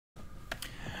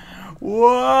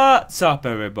What's up,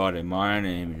 everybody? My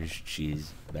name is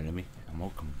Cheesebellamy, and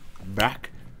welcome back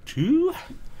to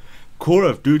Call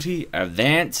of Duty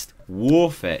Advanced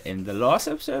Warfare. In the last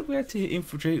episode, we had to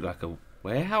infiltrate like a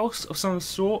warehouse of some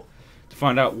sort to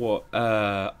find out what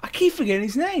I keep forgetting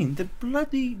his name. The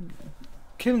bloody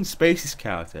Kevin Spacey's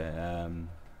character,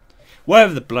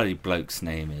 whatever the bloody bloke's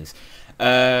name is.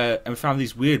 And we found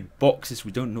these weird boxes.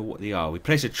 We don't know what they are. We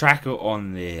placed a tracker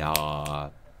on the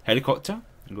helicopter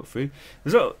and got through.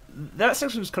 So that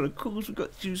section was kind of cool. So we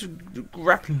got to use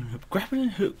grappling hook. Grappling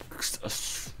hooks are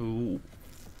so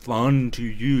fun to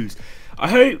use. I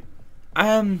hope,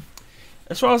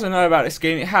 as far as I know about this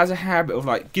game, it has a habit of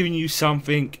like giving you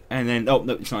something and then, oh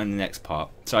no, it's not in the next part.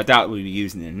 So I doubt we'll be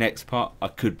using it in the next part. I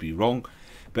could be wrong,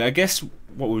 but I guess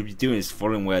what we'll be doing is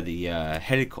following where the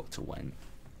helicopter went.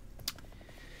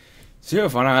 So we'll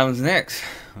find out what happens next.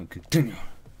 I'll continue.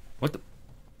 What the?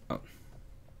 Oh.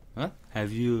 What?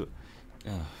 Have you?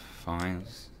 Fine.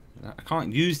 I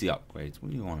can't use the upgrades.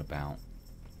 What are you on about?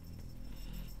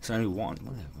 It's only one.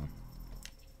 Whatever.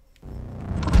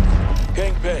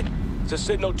 Kingpin, it's a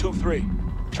signal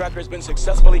 2-3. Tracker has been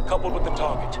successfully coupled with the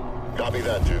target. Copy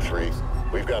that, 2-3.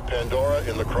 We've got Pandora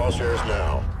in the crosshairs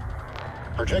now.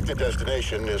 Projected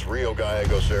destination is Rio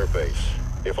Gallegos Air Base.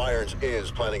 If Irons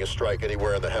is planning a strike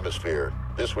anywhere in the hemisphere,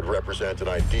 this would represent an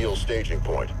ideal staging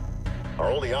point. Our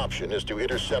only option is to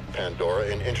intercept Pandora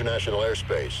in international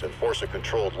airspace and force a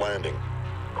controlled landing.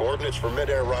 Coordinates for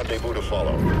mid-air rendezvous to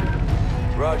follow.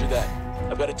 Roger that.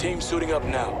 I've got a team suiting up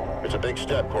now. It's a big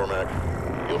step, Cormac.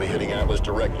 You'll be hitting Atlas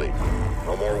directly.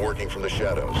 No more working from the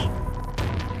shadows.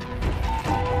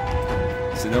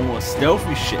 So no more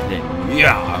stealthy shit then.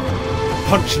 Yeah!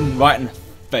 Punching right in the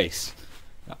face.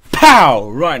 Pow!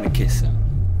 Right in the kisser.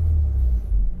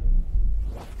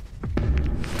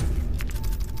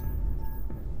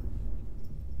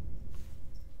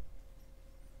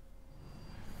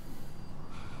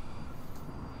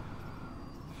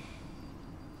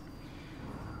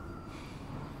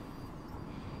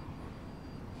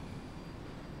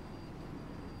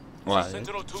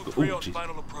 Sentinel 2-3 on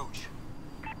final approach.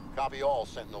 Copy all,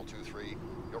 Sentinel 2-3.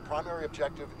 Your primary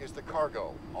objective is the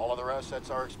cargo. All other assets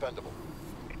are expendable.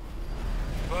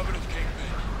 Affirmative,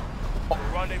 Kingpin. We'll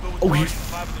rendezvous with Marine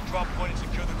 5 at the drop point and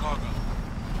secure the cargo.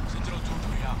 Sentinel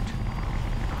 2-3 out.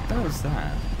 What was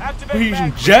that? Activate. Are you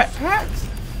using jetpacks?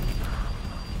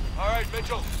 Alright,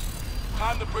 Mitchell.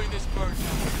 Time to bring this bird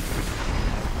down.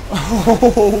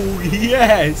 Oh,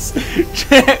 yes!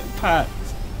 Jetpacks!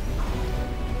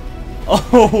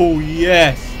 Oh,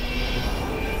 yes!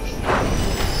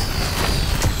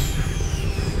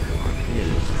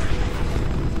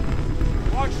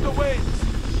 Watch the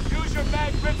winds. Use your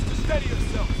mag grips to steady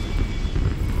yourself.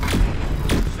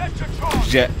 Set your charge.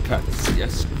 Jetpacks,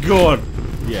 yes. God!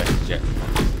 Yes,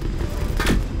 jetpacks.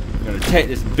 I'm gonna take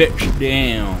this bitch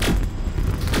down.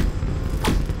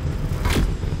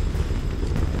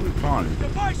 What are we planning?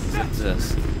 Is this?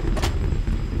 Is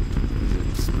it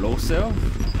explosive?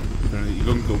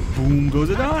 You're gonna go boom goes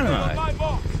the dynamite.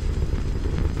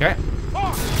 Okay.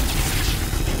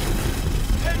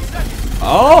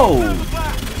 Oh!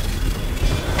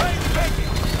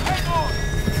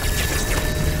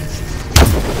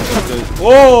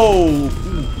 Whoa!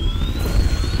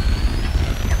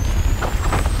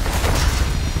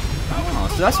 Oh,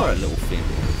 so that's what a little thing is.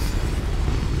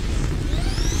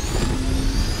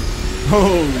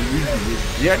 Oh,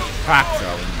 jetpacks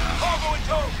are in there.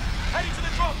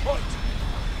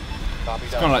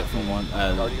 It's kind of like from one.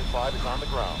 Guardian 5 is on the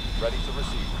ground, ready to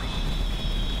receive.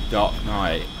 Dark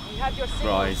Knight. We have your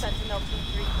signal, Rise. Sentinel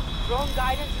 2-3. Drone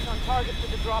guidance is on target for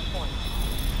the drop point.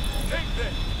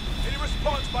 Kingpin, any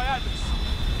response by Atlas?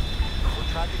 We're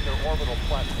tracking their orbital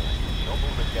platform. No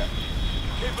movement yet.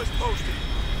 Keep us posted.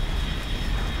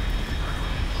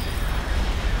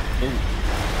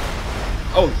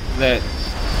 Oh, that.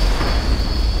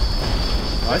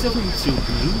 Why is everything so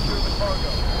blue?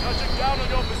 Touching down on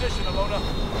your position, Alona.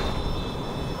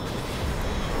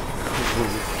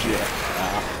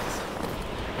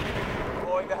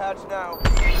 Blowing the hatch now.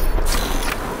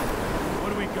 What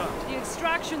do we got? The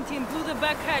extraction team blew the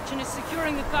back hatch and is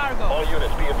securing the cargo. All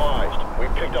units be advised.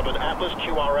 We've picked up an Atlas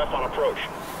QRF on approach.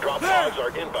 Drop pods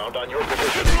are inbound on your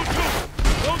position.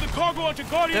 Load the cargo onto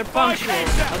Guardian. They're punctual.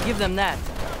 I'll give them that.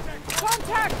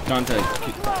 Contact! Contact.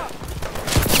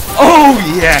 Oh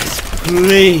yes,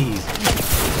 please.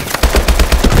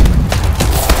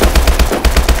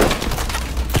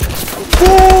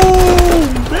 Boom,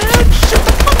 man! Shut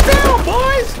the fuck down,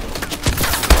 boys!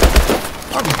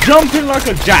 I'm jumping like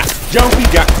a jack. Jumpy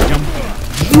jack, jumpy.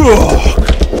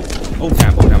 Oh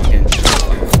damn, again.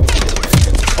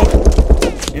 Oh,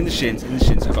 in the shins. In the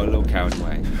shins. I got a little carried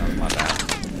away. That was my bad.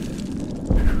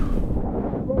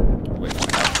 Wait, my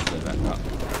health to go back up.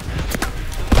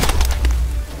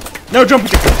 No, jump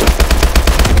again!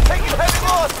 Taking heavy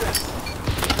losses!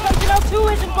 Sentinel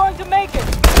 2 isn't going to make it!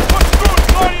 Push through to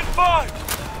Guardian 5!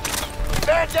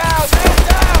 Stand down! Stand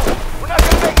down! We're not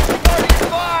gonna make it to Guardian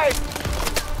 5!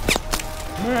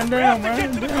 Man We have down, to get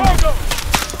man to the down. cargo!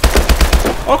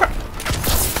 Okay.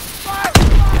 Fire!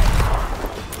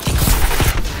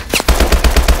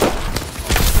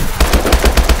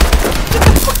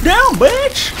 Down,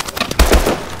 bitch!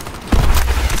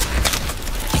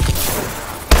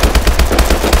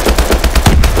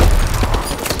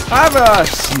 I have a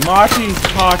smarty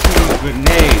party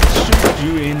grenade. Shoot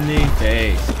you in the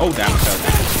face. Oh, damn, I fell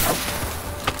down.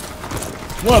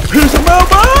 What a piece of my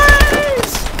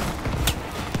boys!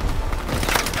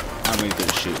 I'm really good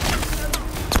at shooting.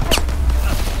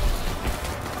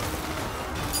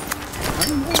 I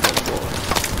don't know what that was.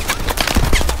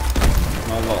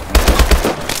 Not a lot.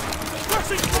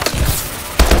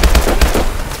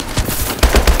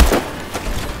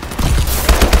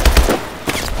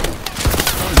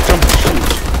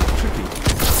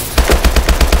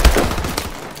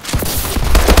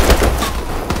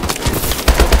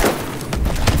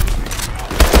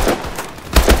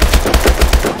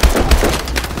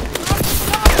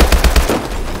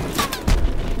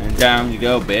 Down you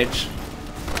go, bitch.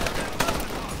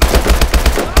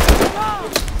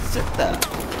 Sit there.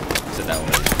 Sit that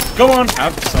way. Go on,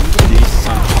 have some of these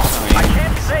sunshine. I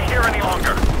can't stay here any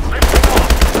longer. Lifting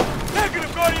off. Negative,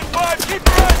 Guardian 5! Keep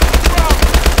your eyes on the ground!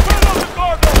 Turn on the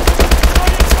cargo!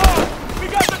 Guardian 5! We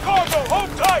got the cargo! Hold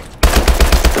tight!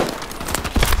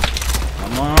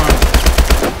 Come on.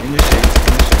 In the shades,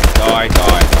 in the shades. Die,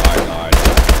 die, die, die.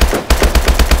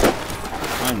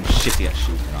 I'm shitty at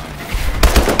shooting, aren't I?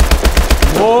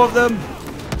 More of them!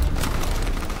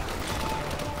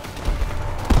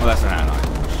 Well, that's an ally.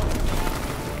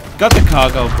 Got the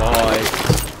cargo, boys!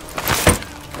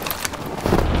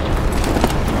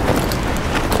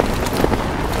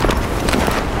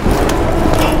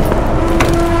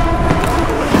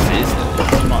 This is the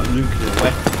smart nuclear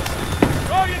weapon.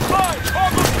 Guardian 5!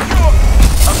 Cargo secure!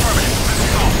 Affirmative.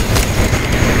 Lifting off.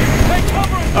 Take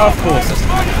cover and Of course, that's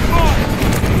Guardian 5!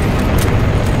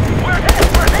 We're hit.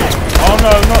 We're hit. Oh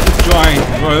no, not the giant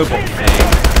robot thing.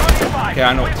 Guardian 5. Okay, I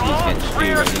know what We've he's lost getting to do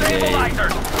rear when he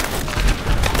stabilizers.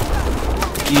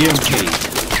 EMP.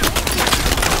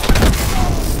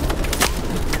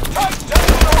 Tight! Take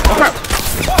it over! Okay.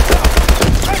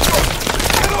 Central!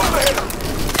 Get over here!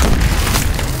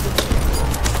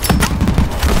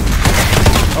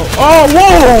 Oh,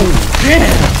 whoa!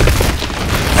 Damn!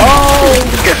 Oh,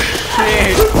 shit!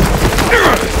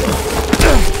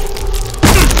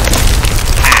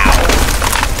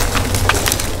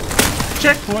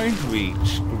 Checkpoint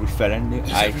reached, but we fell in the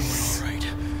ice.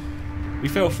 We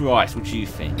fell through ice, what do you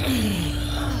think?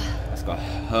 That's got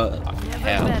hurt like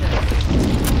hell.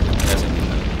 Doesn't it?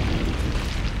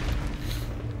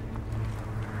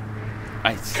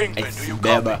 Ice, Kingpin, ice, do you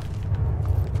baby. copy?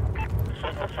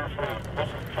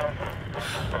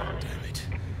 Damn it.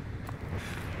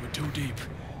 We're too deep.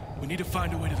 We need to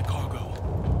find a way to the cargo.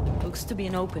 Looks to be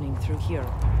an opening through here.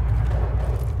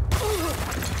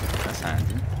 That's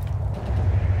handy.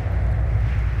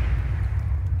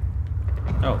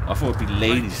 Oh, I thought it'd be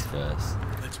ladies first.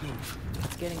 Let's move.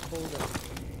 It's getting colder.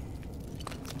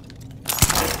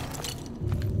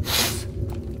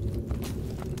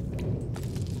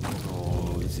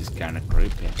 Oh, this is kind of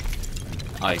creepy.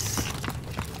 Ice.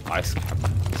 Ice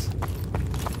cabinets.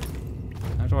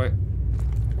 How do I...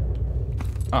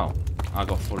 Oh, I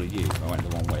got to follow you. I went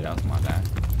the wrong way, that was my bad.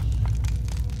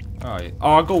 Alright.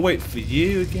 Oh, I got to wait for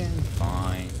you again?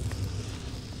 Fine.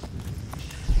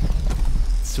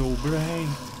 So brave.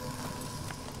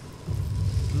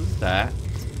 Who's that?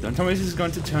 Don't tell me this is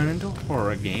going to turn into a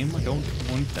horror game. I don't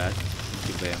want that. Thank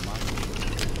you very much.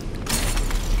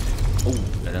 Oh,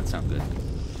 that doesn't sound good.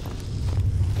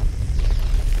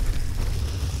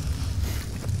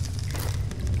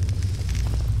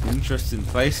 Interesting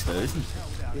place though, isn't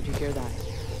it? Did you hear that?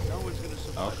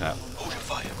 Okay. Hold your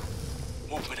fire.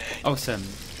 Movement ahead. Oh,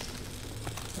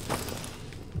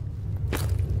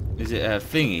 is it a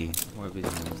thingy? Whatever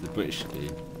his name is, the British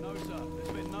dude. No, sir.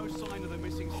 There's been no sign of the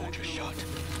missing Hold your shot.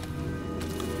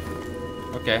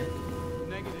 Okay.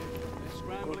 Negative. They're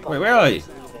scrambling. Wait, where are you?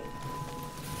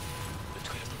 Let's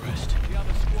clear the rest. The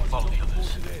other squad's Follow not the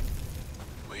others. reported in.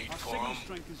 Wait Our for signal them.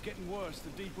 strength is getting worse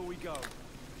the deeper we go.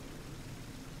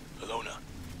 Alona,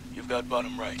 you've got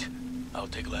bottom right. I'll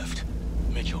take left.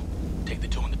 Mitchell, take the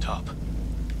two on the top.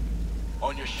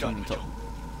 On your shot, On the top. Mitchell.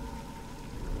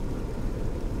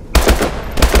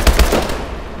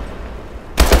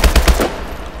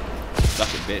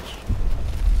 bitch.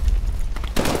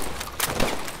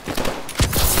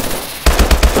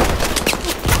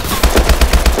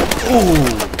 Ooh,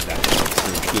 that's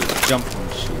so good. Jump on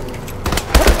shit.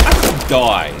 I just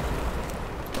died.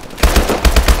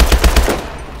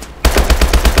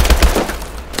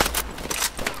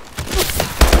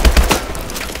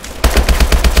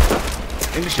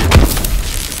 Finish it.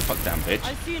 Fuck down, bitch.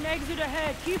 I see an exit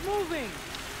ahead. Keep moving.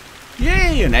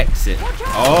 Yay, an exit. Watch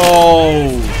out.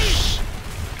 Oh,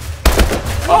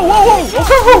 oh, whoa, whoa,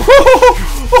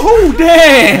 oh, oh,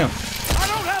 damn. I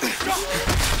don't have a shot.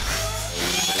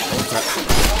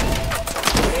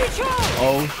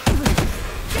 Oh.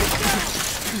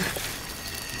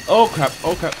 Oh crap,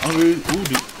 oh crap. Oh, ooh,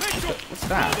 dude. What's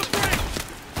that?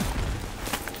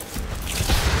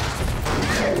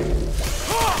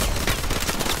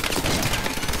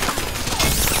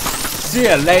 See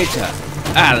you later,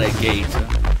 alligator.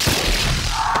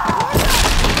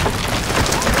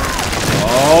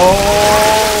 Oh.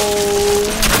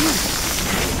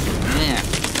 Yeah.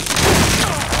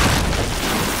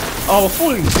 Oh, we're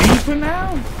falling deeper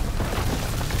now?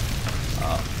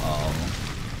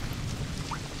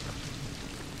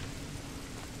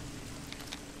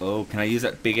 Oh, can I use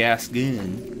that big ass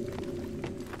gun?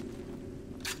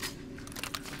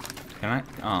 Can I?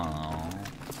 Oh.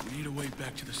 We need a way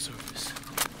back to the surface.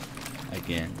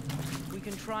 Again. We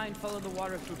can try and follow the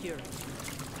water through here.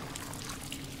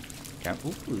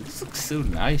 Ooh, this looks so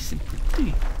nice and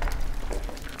pretty.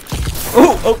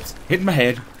 Oh, oops, hit my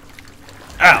head.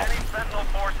 Ow. Any Sentinel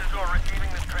forces who are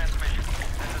receiving this transmission.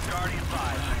 This is Guardian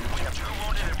 5. We have 2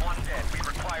 wounded and 1 dead. We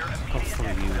require I'll immediate follow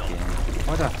you exfil. again.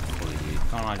 Why do I have to follow you?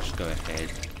 Can't I just go ahead?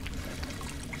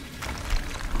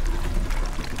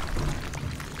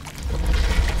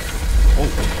 Oh.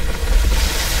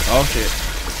 Oh shit.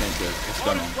 This ain't good. What's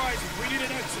going on? Rising. We need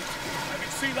an exit. I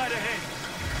can see light ahead.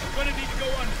 We're gonna need to go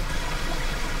under.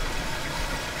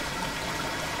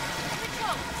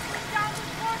 Mitchell, swing down the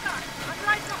corner. I'm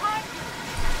right behind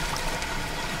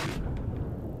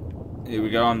you. Here we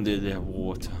go under the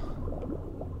water.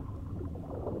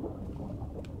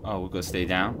 Oh, we've got to stay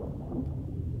down.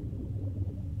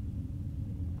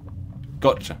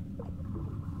 Gotcha.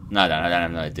 No, I don't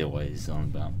have no idea what he's on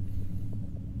about.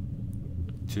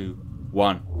 2,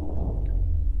 1.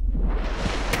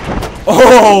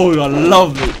 Oh, I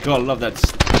love it. God, I love that.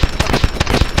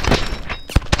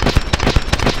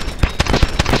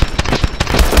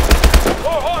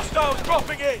 More hostiles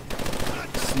dropping in.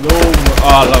 Oh,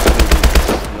 I love it.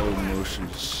 Slow motion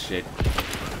shit.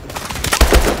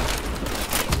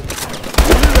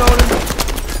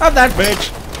 Have that,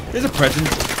 bitch. There's a present.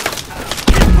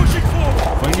 Keep pushing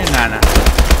forward. For your nana.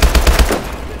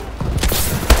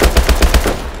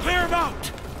 Clear him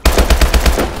out.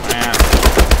 Yeah.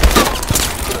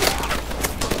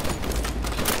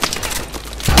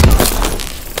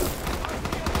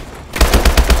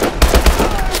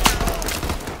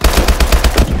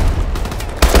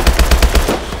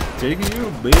 Taking you,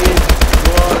 big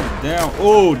squad down.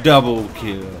 Oh, double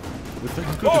kill.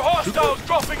 More hostiles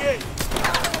dropping in.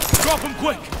 Drop him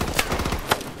quick.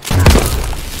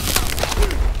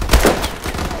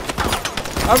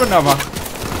 Have another.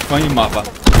 Find your mother.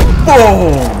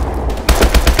 Boom!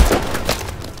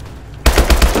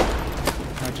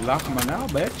 How'd you lock him now,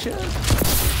 bitch?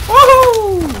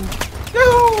 Woohoo!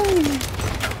 Yahoo!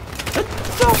 It's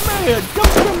so mad!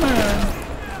 Jump the man!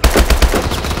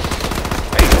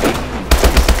 Hey,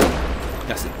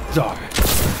 that's it. Dark.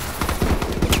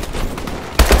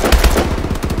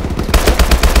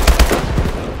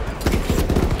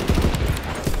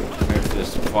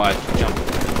 Five jump.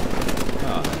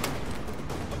 Oh,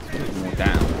 it's more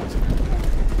down.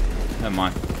 Never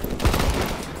mind.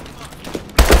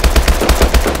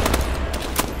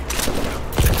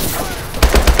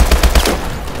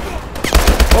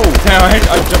 Oh, damn! I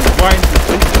jumped right into the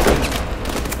thing.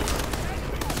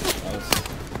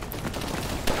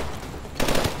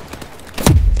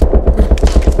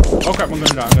 Oh crap! I'm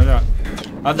gonna die.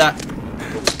 Have that.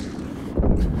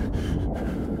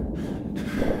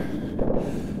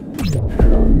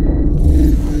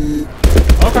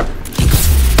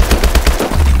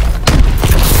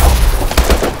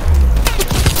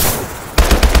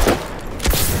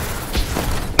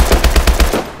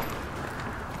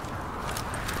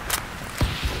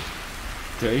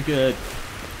 Very good.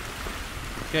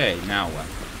 Okay, now what?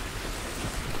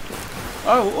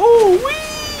 Oh, wee!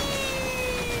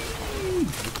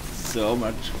 So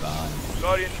much fun.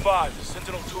 Guardian 5,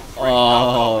 Sentinel 2-3.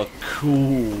 Oh,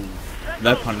 cool.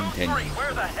 No pun intended.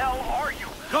 Where the hell are you?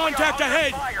 Contact We are under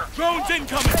ahead. fire. Drones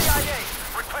incoming. AIA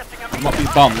requesting I might be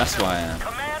bombed, that's why I am.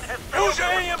 Command has Use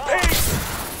your EMP!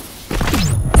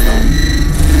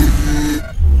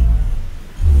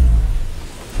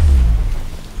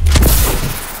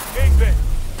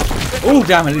 Oh,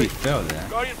 damn, I nearly fell there.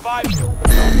 Guardian 5. Do you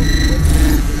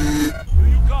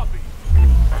copy?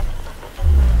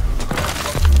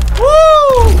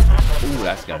 Woo! Ooh,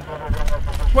 that's gonna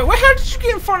hurt. Wait, how did you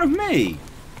get in front of me?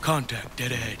 Contact,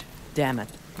 dead ahead. Damn it.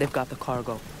 They've got the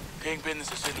cargo. Kingpin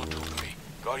is a signal 2-3.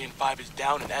 Guardian 5 is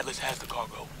down and Atlas has the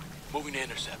cargo. Moving to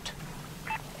intercept.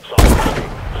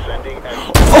 Sending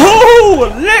and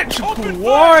Oh, electrical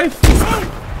wife!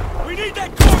 We need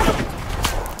that cargo!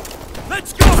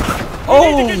 Let's go!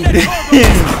 Oh, We need to get that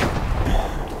damn!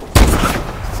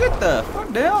 Sit the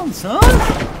fuck down, son!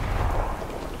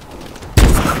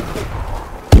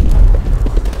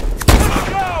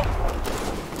 cargo!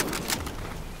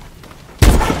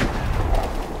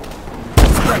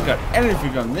 I ain't got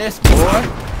anything on this, boy.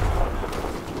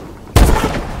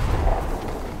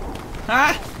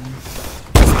 Huh?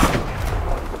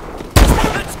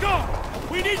 Let's go!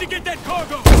 We need to get that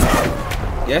cargo!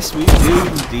 Yes, we do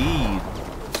indeed.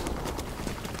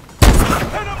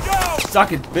 Let him go!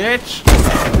 Suck it, bitch!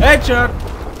 Headshot!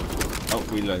 Oh,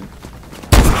 reload.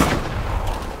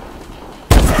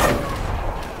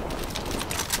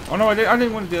 Oh no, I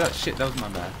didn't want to do that shit. That was my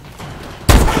bad.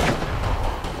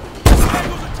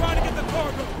 Bengals are trying to get the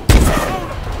cargo!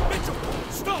 Rhoda, Mitchell,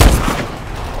 stop!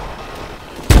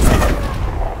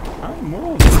 How many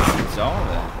more of these are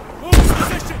there? Move in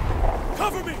position!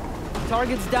 Cover me!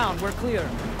 Target's down. We're clear.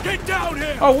 Get down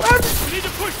here! Oh, what? We need to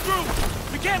push through!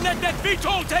 We can't let that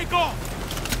VTOL take off!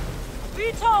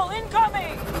 VTOL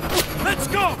incoming! Let's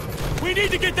go! We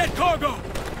need to get that cargo!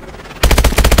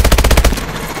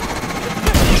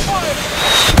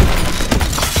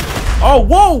 Oh,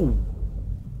 whoa!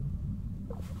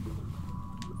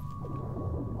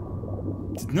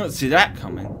 Did not see that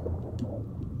coming.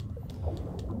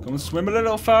 Come on, swim a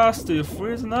little faster. You're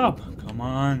freezing up. Come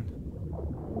on.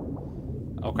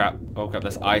 Oh crap! Oh crap!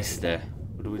 There's ice there.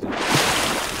 What do we do?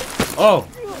 Oh,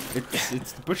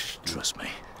 it's the bush. Trust me.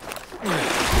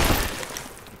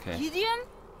 Okay. Gideon?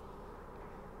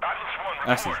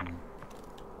 That's it.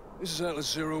 This is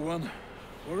Atlas 01.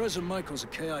 Juarez and Michael's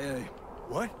at KIA.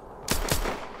 What?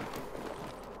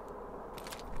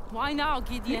 Why now,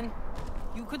 Gideon?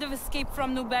 You could have escaped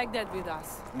from New Baghdad with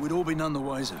us. We'd all be none the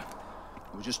wiser.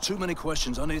 There were just too many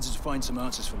questions. I needed to find some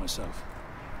answers for myself.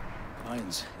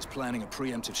 Irons is planning a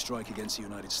preemptive strike against the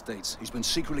United States. He's been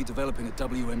secretly developing a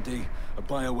WMD, a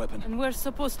bioweapon. And we're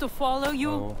supposed to follow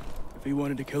you? Oh, If he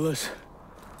wanted to kill us,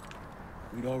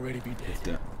 we'd already be dead.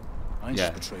 yeah. Irons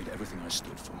Yeah. has betrayed everything I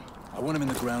stood for. I want him in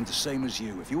the ground the same as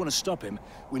you. If you want to stop him,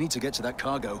 we need to get to that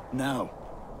cargo now.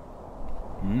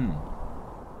 Hmm.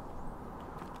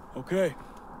 Okay.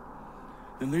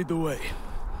 Then lead the way.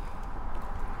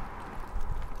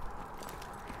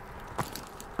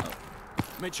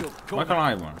 Mitchell, Why can't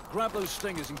I one? grab those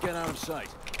stingers and get out of sight.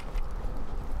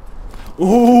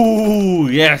 Ooh,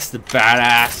 yes, the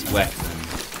badass weapon.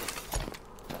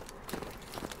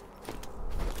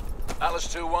 Atlas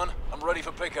 2-1, I'm ready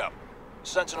for pickup.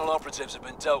 Sentinel operatives have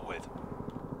been dealt with.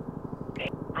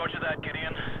 Roger that,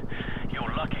 Gideon.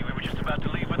 You're lucky we were just about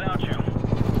to leave without you.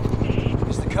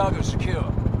 Is the cargo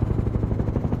secure?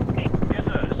 Yes,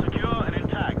 sir. Secure and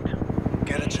intact.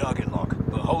 Get a target lock,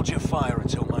 but hold your fire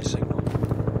until my signal.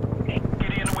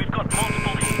 Gideon, we've got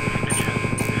multiple heat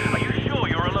signatures. Are you sure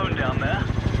you're alone down there?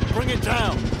 Bring it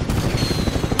down!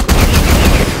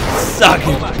 Suck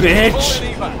it, bitch!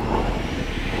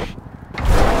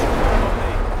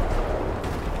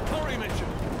 Hurry, Mitchell!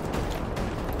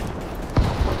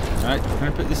 Alright, can I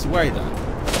put this away though?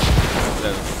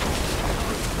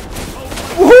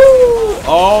 Woohoo!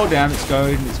 Oh damn, it's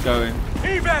going, it's going.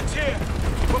 Evac's here!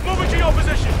 We're moving to your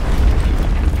position!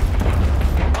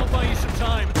 I'll buy you some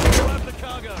time. Grab the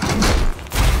cargo.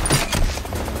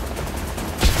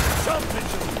 Jump,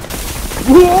 Mitchell!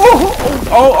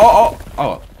 Whoa!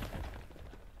 Oh.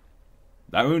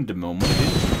 That ruined the moment, didn't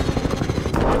it?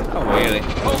 Oh really?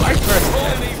 Oh, my first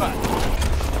Evac!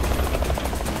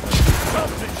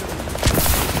 Jump, Mitchell!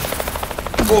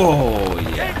 Oh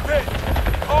yeah. Kingpin!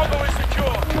 Cargo is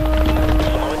secure!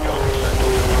 solid copy,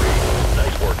 Sentinel 3.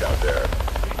 Nice work out there.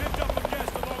 We picked up a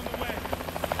guest along the way.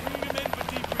 Bringing him in for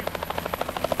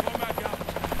debriefing. Go back out.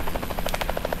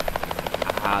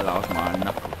 I lost my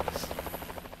knuckles.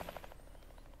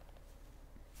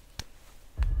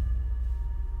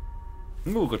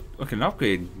 Ooh, I can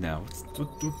upgrade now.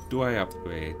 What do I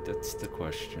upgrade? That's the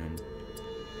question.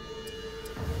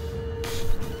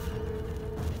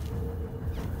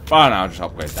 Oh no, I'll just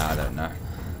upgrade that, I don't know.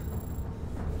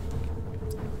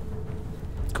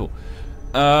 Cool.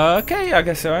 Okay, I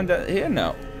guess I'll end it here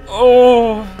now.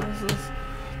 Oh,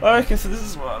 okay, so this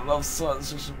is what I love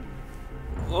censorship.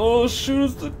 Oh,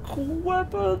 shoot the cool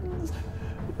weapons.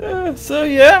 So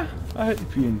yeah, I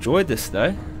hope you enjoyed this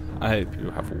though. I hope you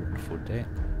have a wonderful day.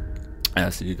 And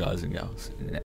I'll see you guys and gals in the next